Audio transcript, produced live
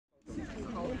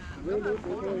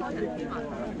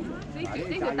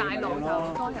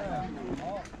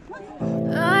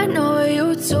I know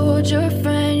you told your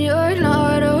friend you're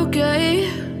not okay,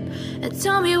 and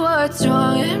tell me what's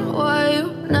wrong and why you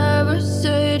never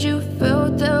said you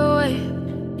felt that way.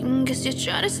 And guess you're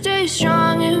trying to stay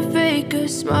strong and fake a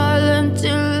smile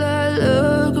until I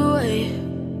look away.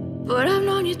 But I've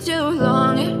known you too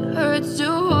long, it hurts to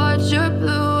watch your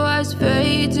blue eyes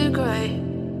fade to gray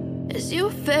as you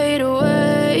fade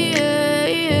away,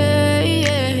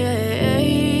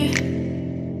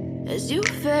 as you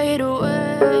fade away.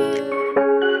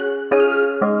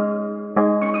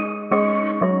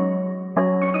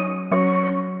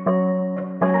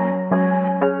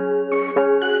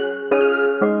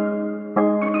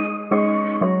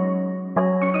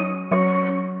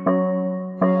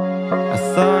 I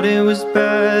thought it was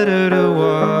better to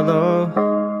wallow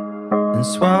and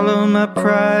swallow my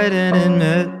pride and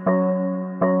admit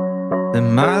that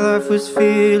my life was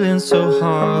feeling so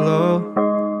hollow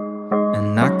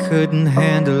and I couldn't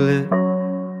handle it.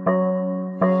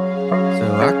 So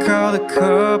I called a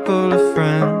couple of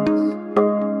friends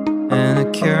and a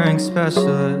caring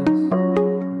specialist,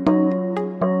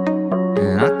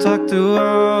 and I talked through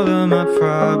all of my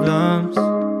problems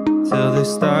till they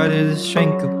started to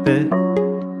shrink a bit.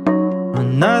 Well,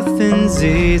 nothing's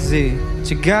easy, but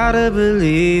you gotta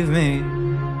believe me,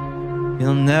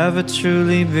 you'll never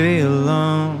truly be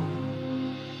alone.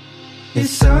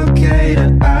 It's okay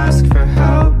to ask for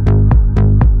help,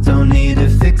 don't need to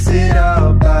fix it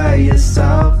all by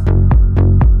yourself.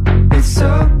 It's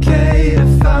okay to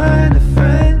find a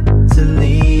friend to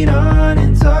lean on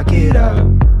and talk it out,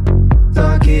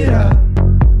 talk it out.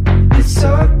 It's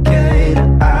okay to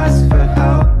ask for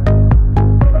help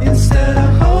instead of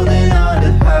holding on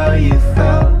to how you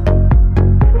felt.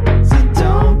 So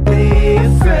don't be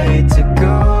afraid to go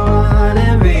on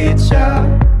and reach out.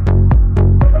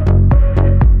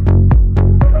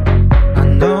 I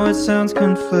know it sounds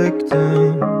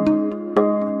conflicting,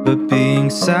 but being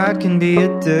sad can be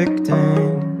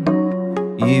addicting.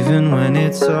 Even when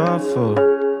it's awful,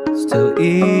 still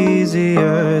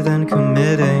easier than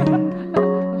committing.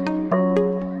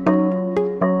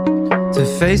 To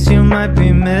face you might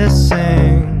be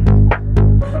missing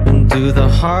and do the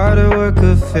harder work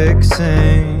of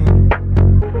fixing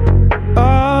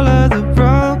all of the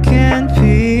broken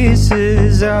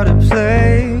pieces out of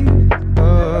place.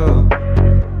 Oh,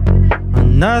 well,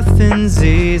 nothing's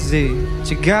easy,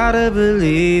 but you gotta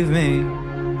believe me,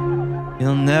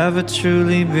 you'll never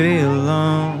truly be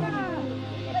alone.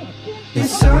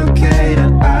 It's okay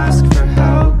to ask for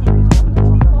help,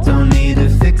 don't need to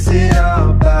fix it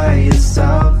all by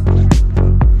yourself.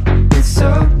 It's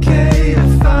okay to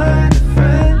find a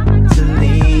friend to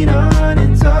lean on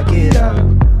and talk it out,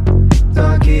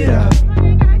 talk it out.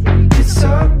 It's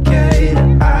okay to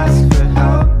ask for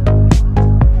help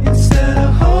instead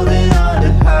of holding on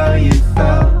to how you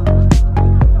felt.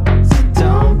 So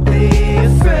don't be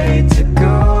afraid to go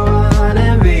on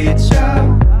and reach out.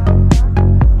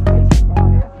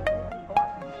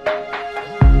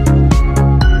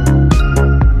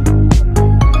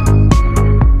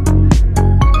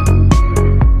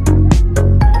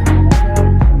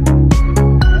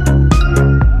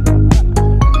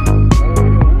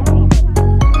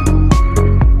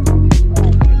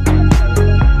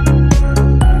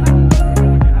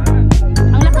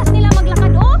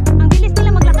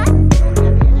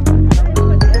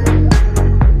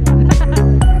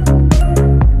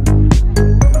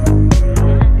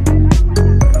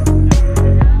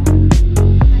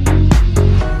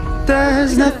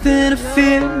 There's nothing to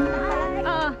fear.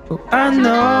 Oh, I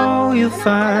know you'll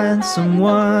find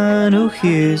someone who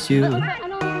hears you.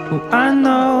 Oh, I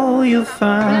know you'll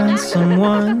find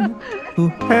someone who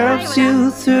helps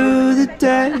you through the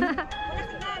day.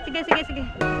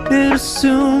 It'll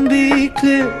soon be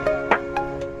clear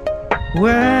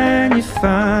when you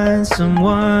find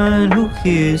someone who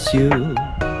hears you.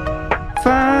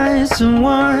 Find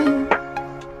someone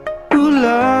who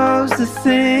loves the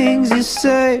things you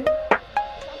say.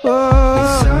 Oh.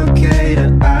 It's okay to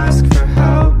ask for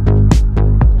help,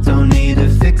 don't need to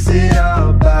fix it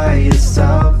all by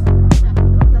yourself.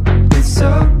 It's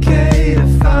okay to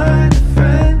find a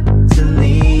friend to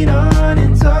lean on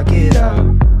and talk it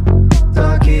out,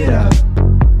 talk it out.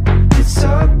 It's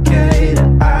okay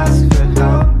to ask for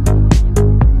help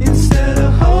instead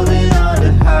of holding on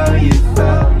to how you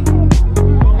felt.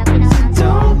 So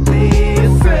don't be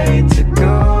afraid to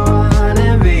go on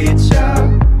and reach out.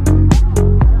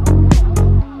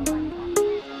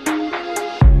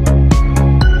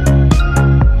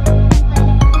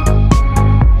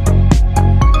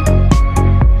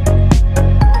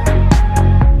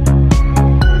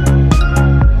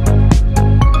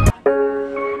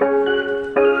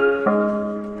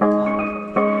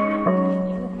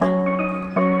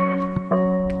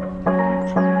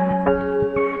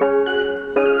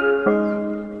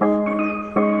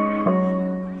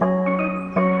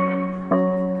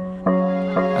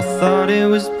 it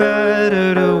was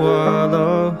better to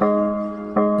wallow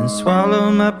and swallow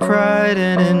my pride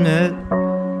and admit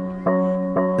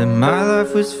that my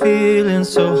life was feeling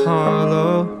so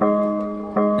hollow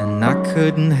and I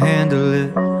couldn't handle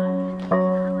it.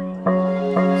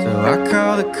 So I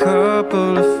called a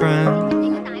couple of friends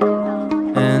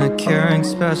and a caring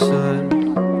specialist,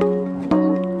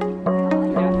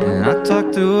 and I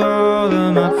talked through all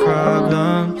of my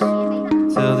problems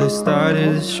till they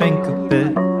started to shrink a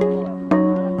bit.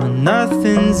 Well,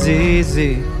 nothing's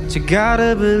easy, but you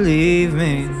gotta believe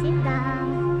me,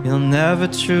 you'll never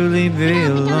truly be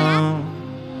alone.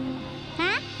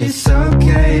 It's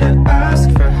okay to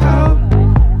ask for help,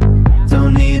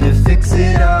 don't need to fix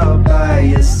it all by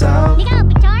yourself.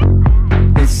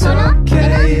 It's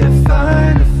okay to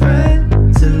find a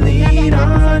friend to lean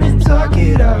on and talk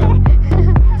it out,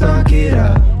 talk it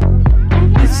out.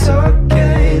 It's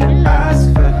okay to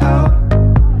ask for help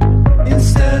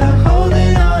instead of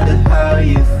holding on to how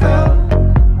you felt.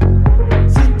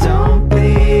 So don't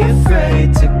be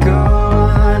afraid to go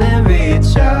on and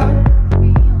reach out.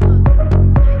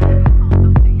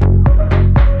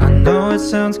 I know it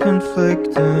sounds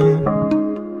conflicting,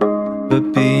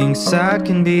 but being sad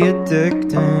can be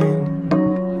addicting.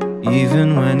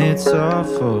 Even when it's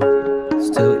awful,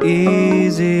 still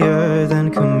easier than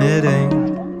committing.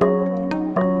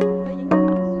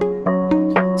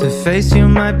 To face you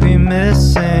might be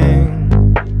missing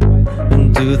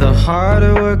and do the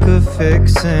harder work of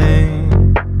fixing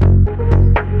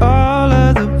all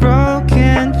of the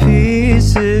broken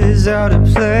pieces out of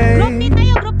place.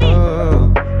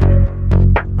 Oh,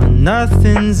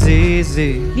 nothing's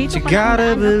easy, but you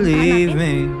gotta believe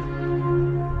me,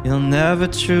 you'll never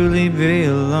truly be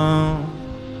alone.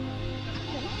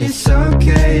 It's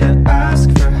okay to ask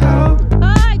for help,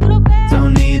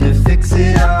 don't need to fix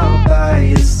it all by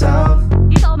yourself.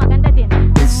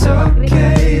 It's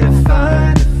okay to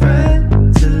find a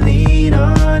friend to lean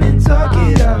on and talk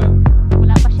it out,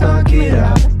 talk it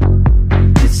out.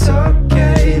 It's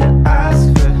okay to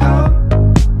ask for help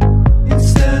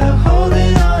instead of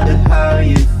holding on to how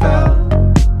you felt.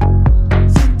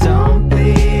 So don't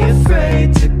be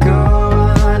afraid to go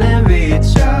on and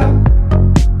reach out.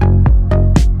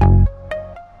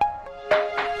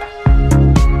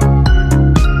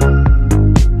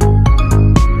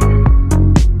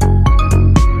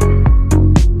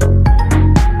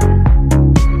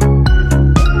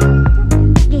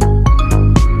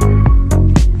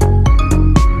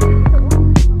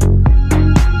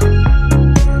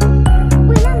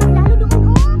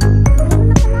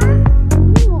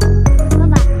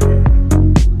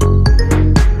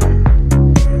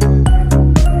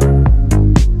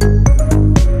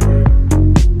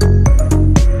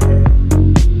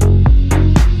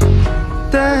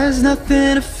 There's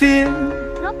nothing to fear,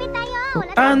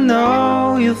 I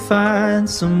know you'll find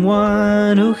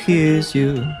someone who hears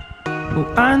you.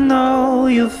 Oh, I know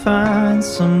you'll find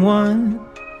someone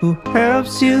who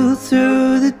helps you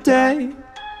through the day.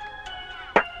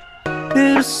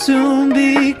 It'll soon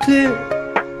be clear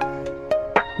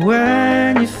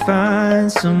when you find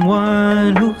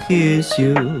someone who hears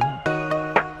you.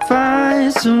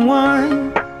 Find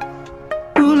someone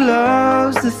who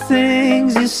loves the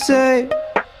things you say.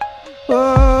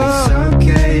 Oh, it's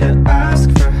okay to ask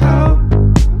for help,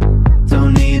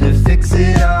 don't need to fix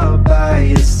it all by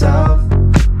yourself.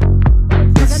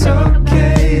 It's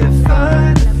okay to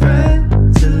find a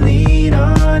friend to lean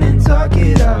on and talk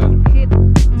it out,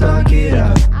 talk it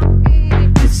out.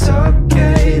 It's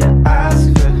okay to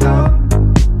ask for help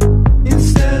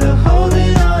instead of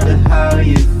holding on to how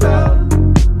you felt.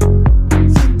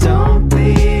 So don't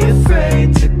be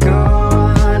afraid to go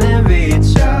on and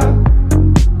reach out.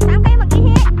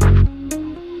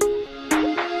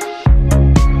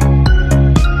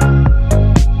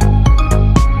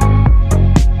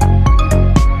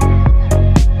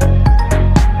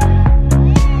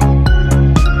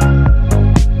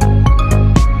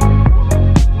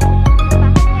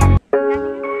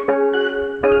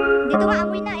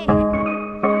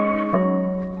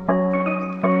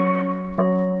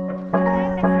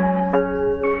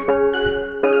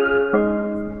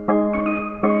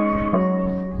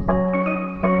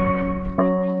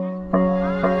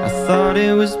 Thought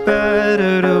it was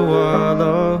better to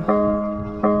wallow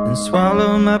and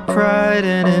swallow my pride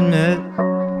and admit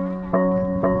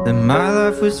that my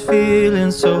life was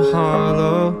feeling so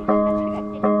hollow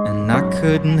and I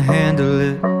couldn't handle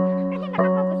it.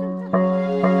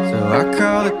 So I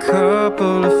called a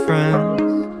couple of friends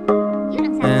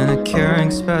and a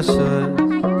caring specialist,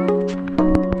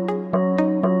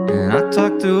 and I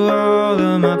talked through all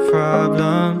of my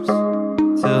problems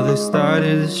till they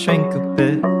started to shrink a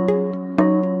bit.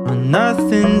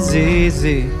 Nothing's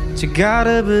easy, but you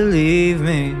gotta believe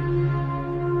me,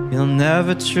 you'll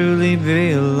never truly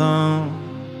be alone.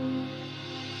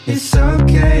 It's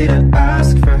okay to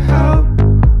ask for help,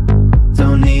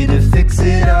 don't need to fix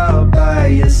it all by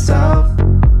yourself.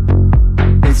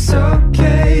 It's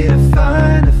okay to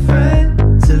find a friend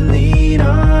to lean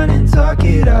on and talk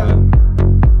it out,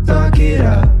 talk it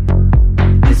out.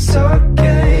 It's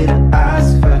okay to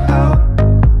ask for help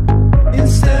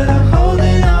instead of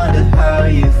holding on to how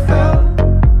you felt.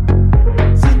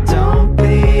 So don't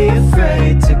be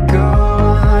afraid to go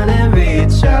on and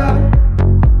reach out.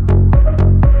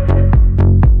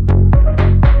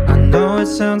 I know it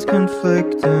sounds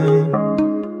conflicting,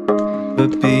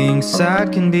 but being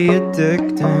sad can be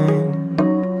addicting.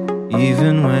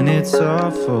 Even when it's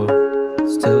awful,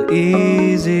 still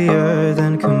easier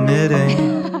than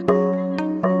committing.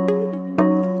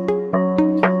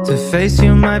 To face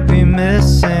you might be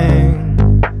missing,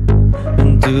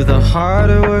 and do the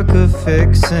harder work of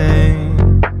fixing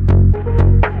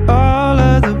all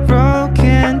of the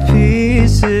broken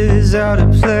pieces out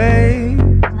of place.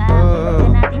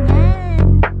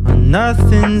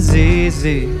 Nothing's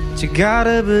easy, but you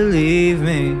gotta believe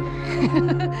me,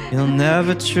 you'll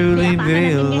never truly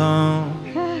be alone.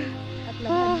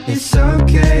 It's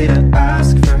okay to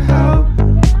ask for help,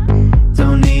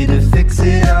 don't need to fix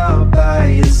it all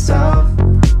by yourself.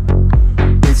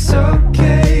 It's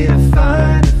okay to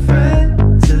find a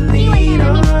friend to lean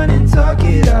on and talk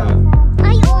it out,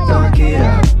 talk it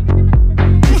out.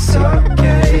 It's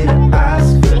okay to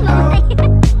ask for help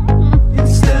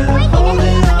instead of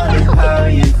holding on to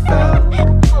how you felt.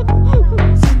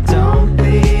 So don't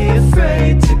be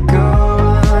afraid to go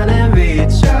on and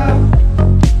reach out.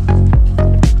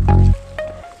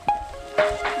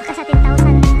 Sa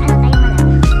 10,000 ano tayo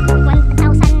man?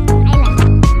 1,000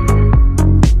 island.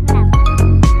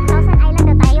 1,000 island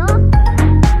na tayo.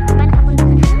 Ba nakapunta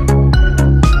ka na?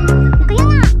 Kaya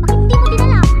nga, bakit hindi mo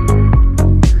dinala?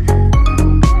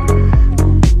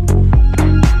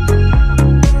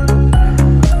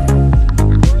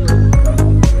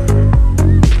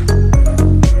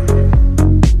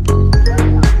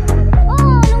 Oh,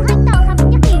 nung hike daw, sabi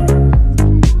niya King.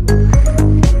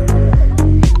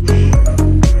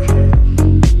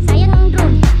 Sayang ang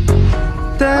drone.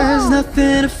 There's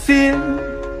nothing to fear,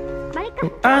 Balik ka.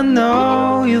 I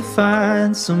know you'll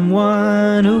find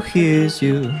someone who hears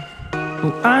you.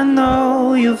 Oh, I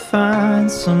know you'll find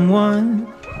someone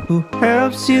who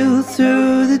helps you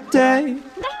through the day.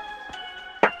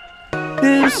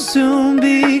 It'll soon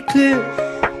be clear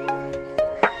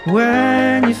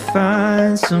when you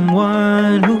find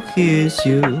someone who hears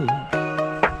you.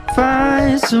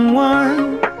 Find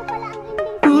someone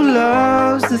who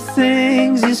loves the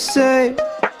things you say.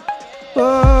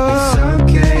 Oh,